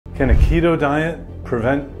Can a keto diet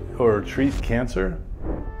prevent or treat cancer?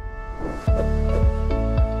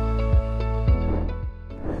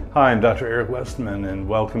 Hi, I'm Dr. Eric Westman, and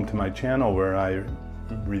welcome to my channel where I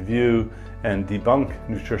review and debunk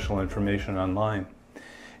nutritional information online.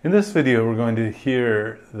 In this video, we're going to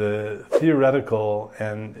hear the theoretical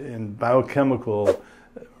and biochemical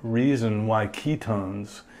reason why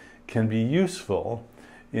ketones can be useful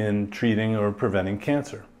in treating or preventing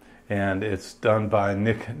cancer. And it's done by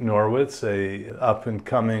Nick Norwitz, a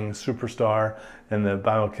up-and-coming superstar in the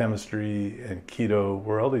biochemistry and keto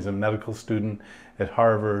world. He's a medical student at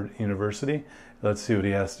Harvard University. Let's see what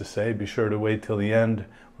he has to say. Be sure to wait till the end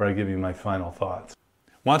where I give you my final thoughts.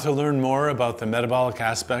 Want to learn more about the metabolic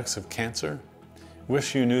aspects of cancer?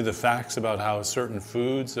 Wish you knew the facts about how certain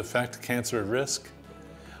foods affect cancer risk?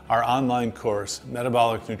 Our online course,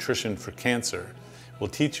 Metabolic Nutrition for Cancer, will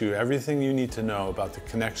teach you everything you need to know about the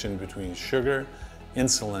connection between sugar,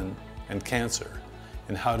 insulin, and cancer,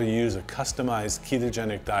 and how to use a customized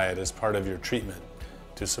ketogenic diet as part of your treatment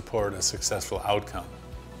to support a successful outcome.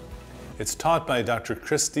 It's taught by Dr.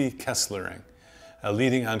 Christy Kesslering, a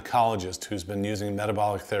leading oncologist who's been using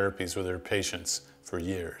metabolic therapies with her patients for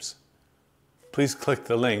years. Please click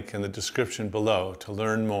the link in the description below to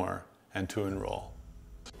learn more and to enroll.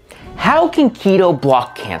 How can keto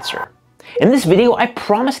block cancer? In this video, I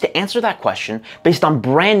promise to answer that question based on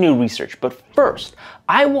brand new research, but first,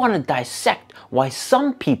 I want to dissect why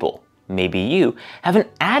some people, maybe you, have an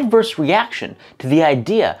adverse reaction to the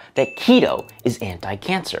idea that keto is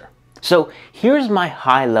anti-cancer. So here's my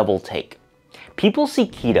high-level take. People see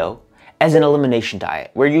keto as an elimination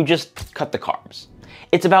diet where you just cut the carbs.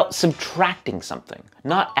 It's about subtracting something,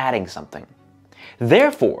 not adding something.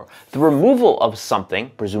 Therefore, the removal of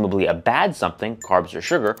something, presumably a bad something, carbs or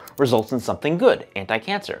sugar, results in something good,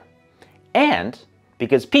 anti-cancer. And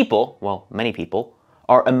because people, well, many people,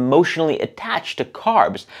 are emotionally attached to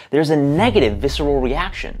carbs, there's a negative visceral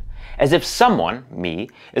reaction, as if someone, me,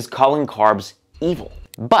 is calling carbs evil.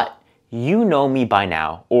 But you know me by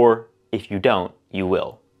now, or if you don't, you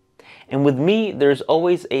will. And with me, there's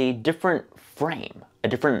always a different frame, a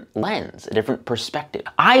different lens, a different perspective.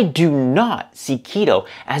 I do not see keto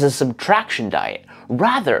as a subtraction diet.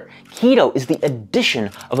 Rather, keto is the addition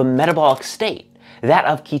of a metabolic state, that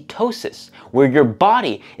of ketosis, where your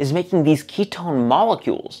body is making these ketone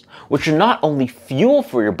molecules, which are not only fuel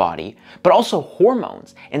for your body, but also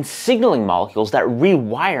hormones and signaling molecules that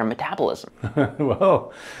rewire metabolism.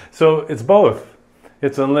 Well, so it's both.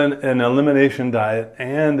 It's an elimination diet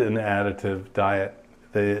and an additive diet.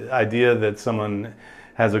 The idea that someone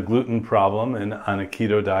has a gluten problem and on a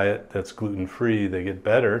keto diet that's gluten-free, they get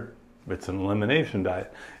better, it's an elimination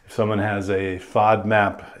diet. If someone has a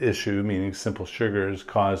FODMAP issue, meaning simple sugars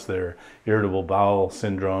cause their irritable bowel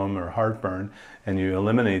syndrome or heartburn, and you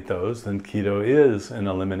eliminate those, then keto is an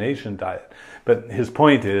elimination diet. But his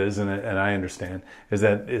point is, and I understand, is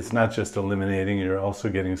that it's not just eliminating, you're also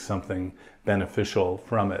getting something beneficial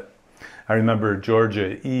from it. I remember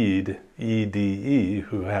Georgia Ede, E-D-E,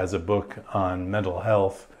 who has a book on mental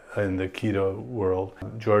health in the keto world.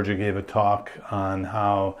 Georgia gave a talk on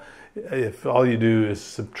how if all you do is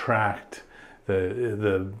subtract,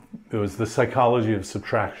 it was the psychology of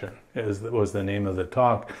subtraction was the name of the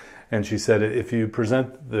talk. And she said if you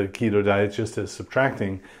present the keto diet just as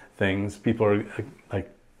subtracting things, people are, like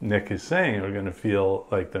Nick is saying, are going to feel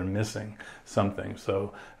like they're missing something.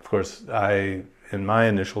 So, of course, in my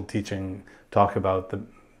initial teaching, talk about the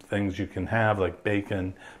things you can have, like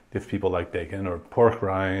bacon, if people like bacon, or pork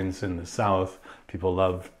rinds in the South. People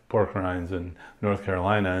love pork rinds in North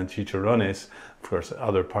Carolina, and chicharrones, of course,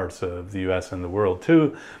 other parts of the U.S. and the world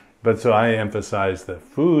too. But so I emphasize the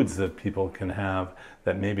foods that people can have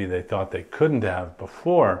that maybe they thought they couldn't have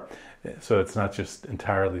before. So it's not just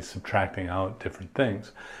entirely subtracting out different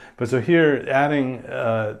things. But so here, adding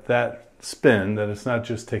that spin, that it's not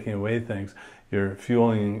just taking away things, you're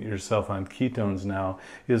fueling yourself on ketones now,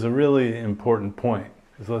 is a really important point.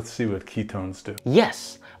 So let's see what ketones do.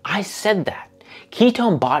 Yes, I said that.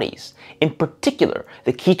 Ketone bodies, in particular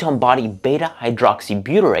the ketone body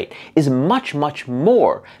beta-hydroxybutyrate, is much, much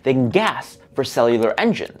more than gas for cellular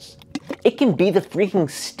engines. It can be the freaking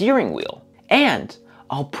steering wheel. And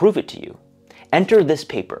I'll prove it to you. Enter this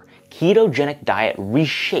paper, Ketogenic Diet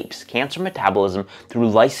Reshapes Cancer Metabolism Through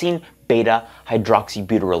Lysine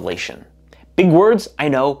Beta-Hydroxybutyrylation. Big words, I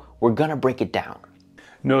know, we're gonna break it down.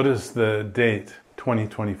 Notice the date,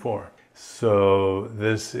 2024. So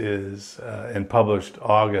this is and published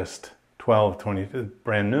August 12, 20,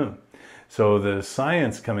 brand new. So the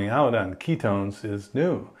science coming out on ketones is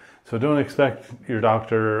new. So don't expect your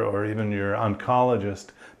doctor or even your oncologist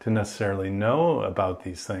to necessarily know about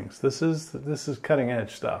these things. This is cutting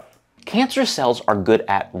edge stuff. Cancer cells are good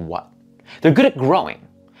at what? They're good at growing.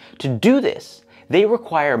 To do this, they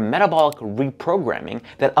require metabolic reprogramming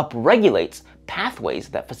that upregulates pathways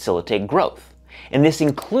that facilitate growth. And this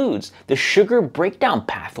includes the sugar breakdown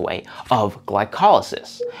pathway of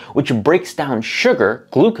glycolysis, which breaks down sugar,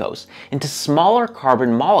 glucose, into smaller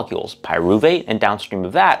carbon molecules, pyruvate, and downstream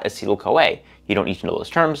of that, acetyl-CoA. You don't need to know those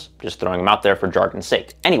terms, just throwing them out there for jargon's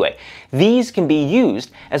sake. Anyway, these can be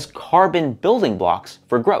used as carbon building blocks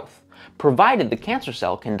for growth, provided the cancer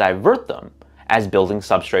cell can divert them as building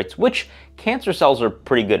substrates, which cancer cells are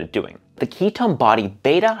pretty good at doing. The ketone body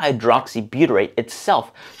beta-hydroxybutyrate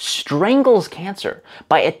itself strangles cancer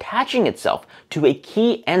by attaching itself to a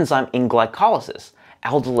key enzyme in glycolysis,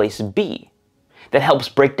 aldolase B, that helps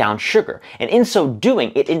break down sugar. And in so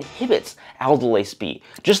doing, it inhibits aldolase B,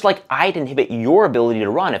 just like I'd inhibit your ability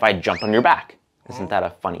to run if I jumped on your back. Isn't that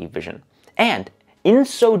a funny vision? And in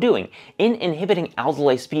so doing, in inhibiting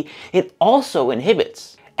aldolase B, it also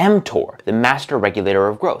inhibits mTOR, the master regulator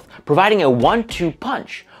of growth, providing a 1-2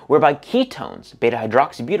 punch whereby ketones,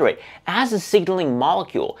 beta-hydroxybutyrate, as a signaling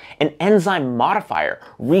molecule, an enzyme modifier,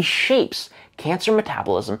 reshapes cancer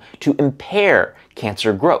metabolism to impair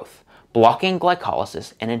cancer growth, blocking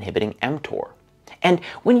glycolysis and inhibiting mTOR. And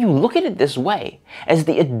when you look at it this way, as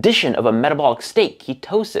the addition of a metabolic state,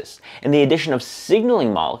 ketosis, and the addition of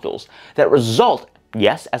signaling molecules that result,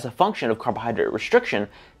 yes, as a function of carbohydrate restriction,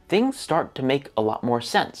 things start to make a lot more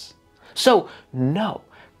sense. So, no,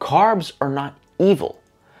 carbs are not evil.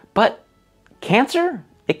 But cancer,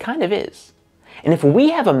 it kind of is. And if we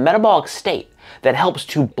have a metabolic state that helps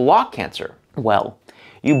to block cancer, well,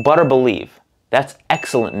 you better believe that's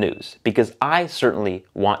excellent news, because I certainly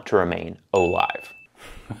want to remain alive.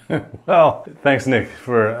 Well, thanks, Nick,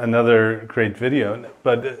 for another great video.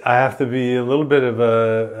 But I have to be a little bit of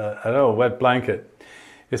a wet blanket.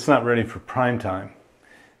 It's not ready for prime time.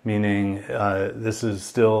 Meaning this is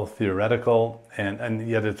still theoretical, and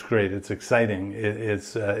yet it's great. It's exciting.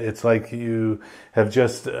 It's like you have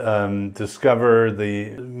just discovered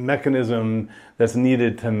the mechanism that's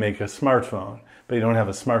needed to make a smartphone, but you don't have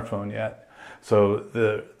a smartphone yet. So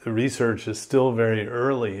the research is still very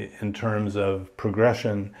early in terms of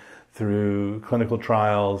progression through clinical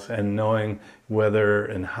trials and knowing whether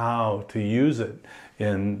and how to use it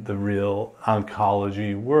in the real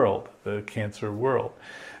oncology world, the cancer world.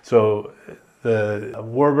 So the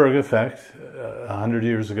Warburg effect, 100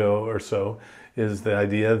 years ago or so, is the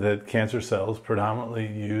idea that cancer cells predominantly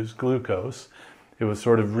use glucose. It was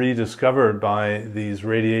sort of rediscovered by these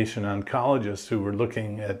radiation oncologists who were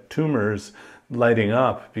looking at tumors lighting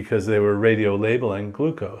up because they were radio-labeling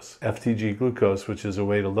glucose. FTG glucose, which is a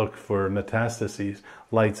way to look for metastases,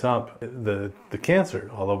 lights up the cancer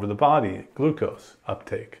all over the body, glucose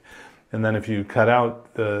uptake. And then if you cut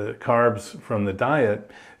out the carbs from the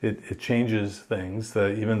diet, it changes things.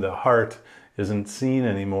 Even the heart isn't seen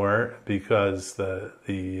anymore because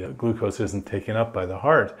the glucose isn't taken up by the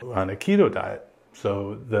heart on a keto diet.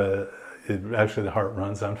 So actually the heart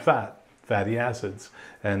runs on fatty acids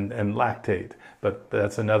and lactate. But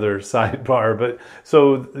that's another sidebar. But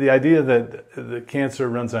so the idea that the cancer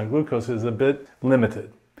runs on glucose is a bit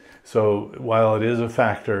limited. So while it is a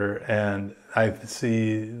factor, and I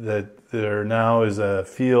see that there now is a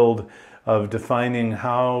field of defining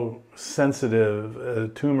how sensitive a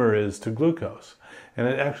tumor is to glucose. And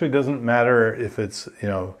it actually doesn't matter if it's,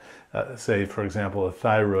 say, for example, a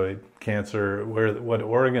thyroid cancer, what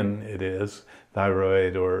organ it is,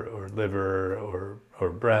 thyroid or liver or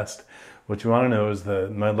breast. What you want to know is the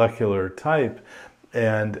molecular type.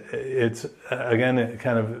 And it's, again,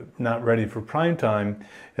 kind of not ready for prime time,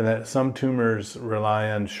 in that some tumors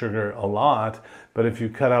rely on sugar a lot, but if you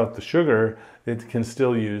cut out the sugar, it can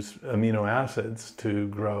still use amino acids to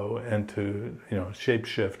grow and to,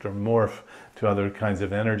 shape-shift or morph to other kinds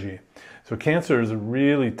of energy. So cancer is a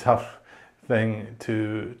really tough thing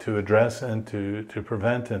to address and to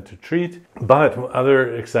prevent and to treat. But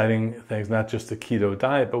other exciting things, not just the keto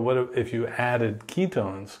diet, but what if you added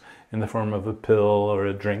ketones in the form of a pill or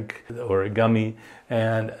a drink or a gummy?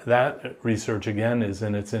 And that research, again, is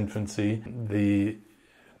in its infancy. The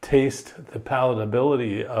taste, the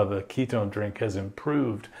palatability of a ketone drink has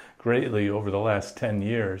improved greatly over the last 10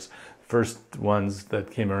 years. First ones that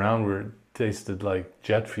came around tasted like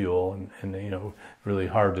jet fuel and really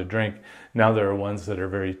hard to drink. Now there are ones that are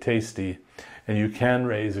very tasty, and you can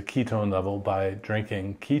raise a ketone level by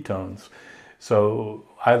drinking ketones. So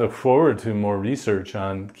I look forward to more research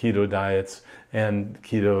on keto diets and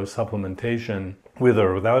keto supplementation with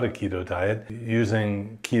or without a keto diet,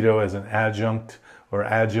 using keto as an adjunct or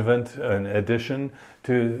adjuvant, an addition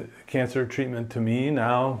to cancer treatment, to me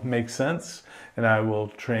now makes sense. And I will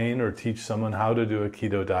train or teach someone how to do a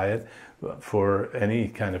keto diet for any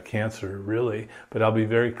kind of cancer, really. But I'll be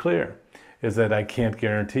very clear, is that I can't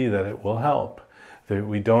guarantee that it will help. That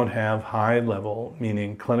we don't have high level,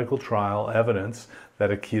 meaning clinical trial evidence that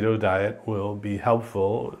a keto diet will be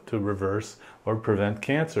helpful to reverse or prevent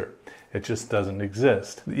cancer. It just doesn't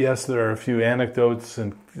exist. Yes, there are a few anecdotes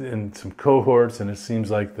in some cohorts, and it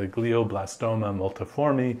seems like the glioblastoma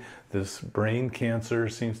multiforme, this brain cancer,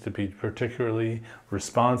 seems to be particularly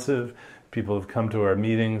responsive. People have come to our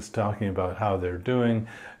meetings talking about how they're doing,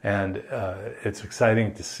 and it's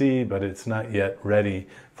exciting to see, but it's not yet ready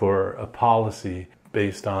for a policy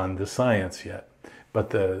based on the science yet. But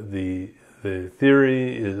the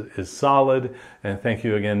theory is solid, and thank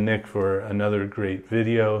you again, Nick, for another great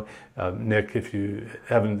video. Nick, if you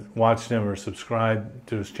haven't watched him or subscribed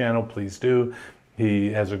to his channel, please do.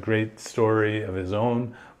 He has a great story of his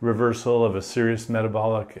own reversal of a serious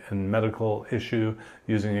metabolic and medical issue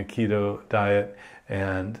using a keto diet,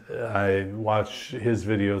 and I watch his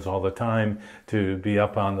videos all the time to be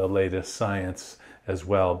up on the latest science as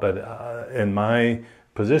well. But in my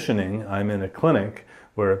positioning, I'm in a clinic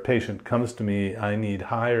where a patient comes to me, I need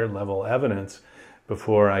higher level evidence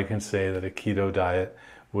before I can say that a keto diet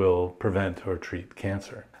will prevent or treat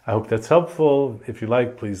cancer. I hope that's helpful. If you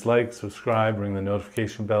like, please like, subscribe, ring the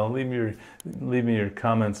notification bell, and leave me your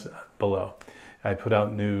comments below. I put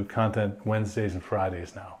out new content Wednesdays and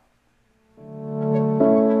Fridays now.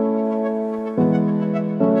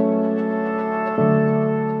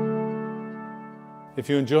 If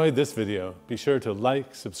you enjoyed this video, be sure to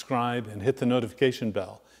like, subscribe, and hit the notification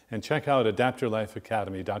bell, and check out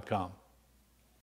adaptyourlifeacademy.com.